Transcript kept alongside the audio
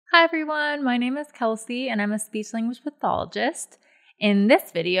Hi everyone, my name is Kelsey and I'm a speech language pathologist. In this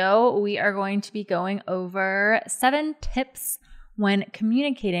video, we are going to be going over 7 tips when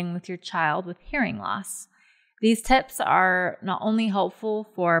communicating with your child with hearing loss. These tips are not only helpful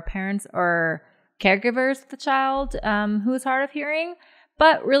for parents or caregivers of the child who is hard of hearing,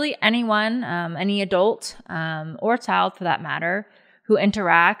 but really anyone, any adult or child for that matter, who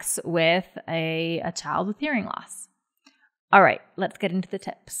interacts with a child with hearing loss. All right, let's get into the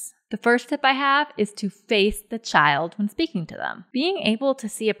tips. The first tip I have is to face the child when speaking to them. Being able to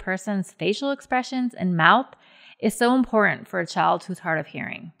see a person's facial expressions and mouth is so important for a child who's hard of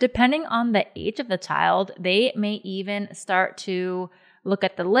hearing. Depending on the age of the child, they may even start to look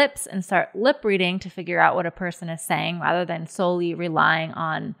at the lips and start lip reading to figure out what a person is saying rather than solely relying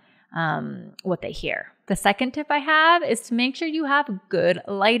on what they hear. The second tip I have is to make sure you have good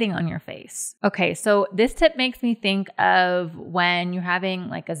lighting on your face. Okay, so this tip makes me think of when you're having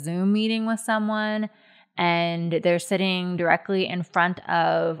like a Zoom meeting with someone and they're sitting directly in front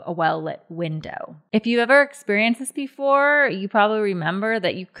of a well-lit window. If you've ever experienced this before, you probably remember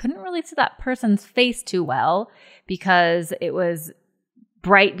that you couldn't really see that person's face too well because it was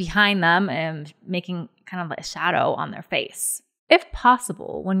bright behind them and making kind of a shadow on their face. If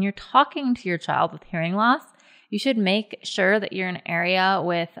possible, when you're talking to your child with hearing loss, you should make sure that you're in an area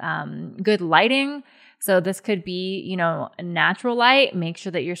with good lighting. So this could be, a natural light. Make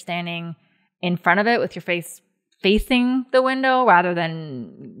sure that you're standing in front of it with your face facing the window rather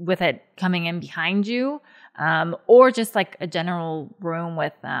than with it coming in behind you, or just like a general room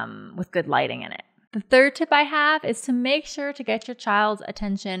with good lighting in it. The third tip I have is to make sure to get your child's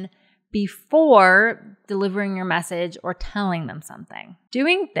attention before delivering your message or telling them something.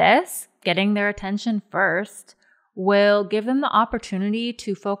 Doing this, getting their attention first, will give them the opportunity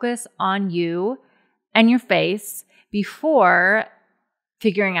to focus on you and your face before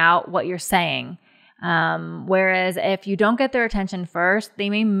figuring out what you're saying. Whereas if you don't get their attention first, they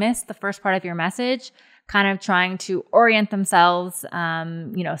may miss the first part of your message, kind of trying to orient themselves,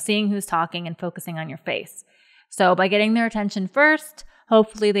 seeing who's talking and focusing on your face. So by getting their attention first,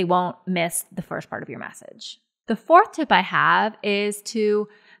 hopefully they won't miss the first part of your message. The fourth tip I have is to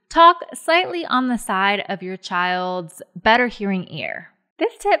talk slightly on the side of your child's better hearing ear.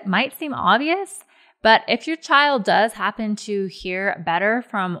 This tip might seem obvious, but if your child does happen to hear better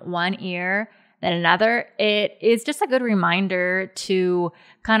from one ear than another, it is just a good reminder to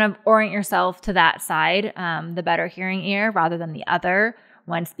kind of orient yourself to that side, the better hearing ear, rather than the other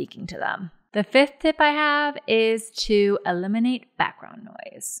when speaking to them. The fifth tip I have is to eliminate background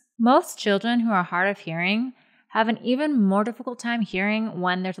noise. Most children who are hard of hearing have an even more difficult time hearing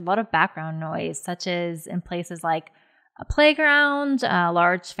when there's a lot of background noise, such as in places like a playground, a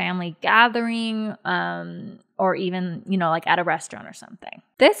large family gathering, or even, like at a restaurant or something.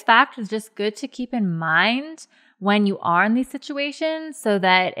 This fact is just good to keep in mind when you are in these situations so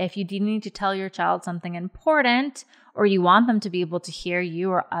that if you do need to tell your child something important or you want them to be able to hear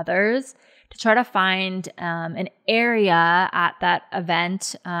you or others, to try to find an area at that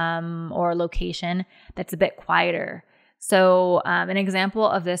event or location that's a bit quieter. So an example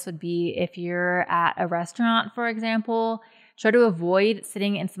of this would be if you're at a restaurant, for example, try to avoid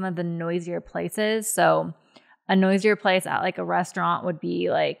sitting in some of the noisier places. So a noisier place at like a restaurant would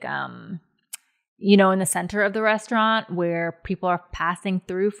be like, in the center of the restaurant where people are passing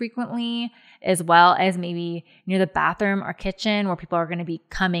through frequently, as well as maybe near the bathroom or kitchen where people are going to be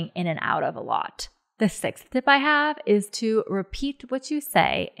coming in and out of a lot. The sixth tip I have is to repeat what you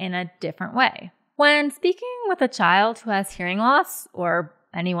say in a different way. When speaking with a child who has hearing loss, or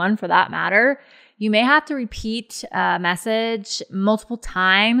anyone for that matter, you may have to repeat a message multiple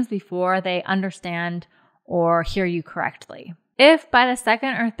times before they understand or hear you correctly. If by the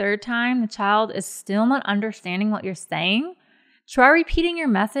second or third time the child is still not understanding what you're saying, try repeating your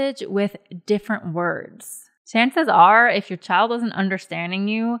message with different words. Chances are, if your child isn't understanding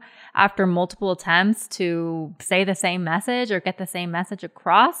you after multiple attempts to say the same message or get the same message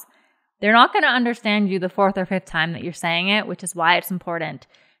across, they're not going to understand you the fourth or fifth time that you're saying it, which is why it's important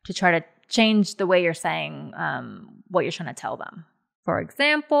to try to change the way you're saying what you're trying to tell them. For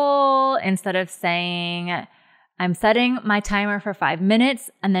example, instead of saying, "I'm setting my timer for 5 minutes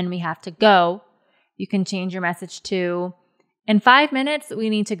and then we have to go," you can change your message to, "In 5 minutes, we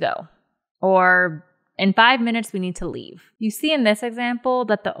need to go," or "In 5 minutes, we need to leave." You see in this example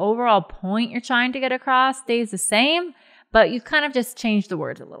that the overall point you're trying to get across stays the same, but you kind of just change the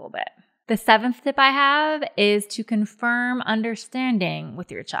words a little bit. The seventh tip I have is to confirm understanding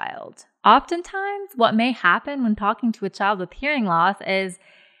with your child. Oftentimes, what may happen when talking to a child with hearing loss is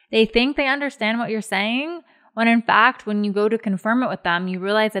they think they understand what you're saying, when in fact, when you go to confirm it with them, you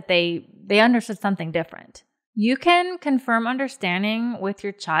realize that they understood something different. You can confirm understanding with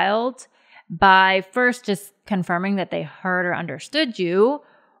your child by first just confirming that they heard or understood you,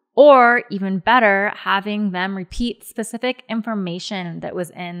 or even better, having them repeat specific information that was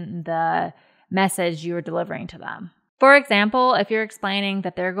in the message you were delivering to them. For example, if you're explaining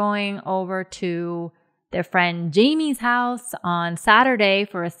that they're going over to their friend Jamie's house on Saturday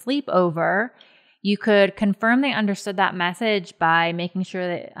for a sleepover, you could confirm they understood that message by making sure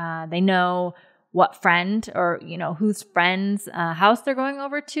that they know what friend or whose friend's house they're going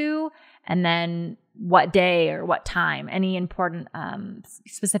over to, and then what day or what time, any important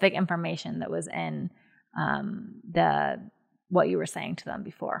specific information that was in what you were saying to them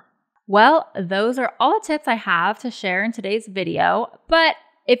before. Well, those are all the tips I have to share in today's video, but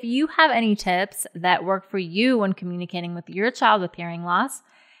if you have any tips that work for you when communicating with your child with hearing loss,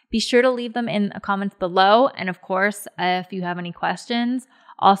 be sure to leave them in the comments below. And of course, if you have any questions,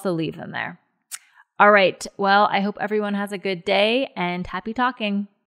 also leave them there. All right. Well, I hope everyone has a good day and happy talking.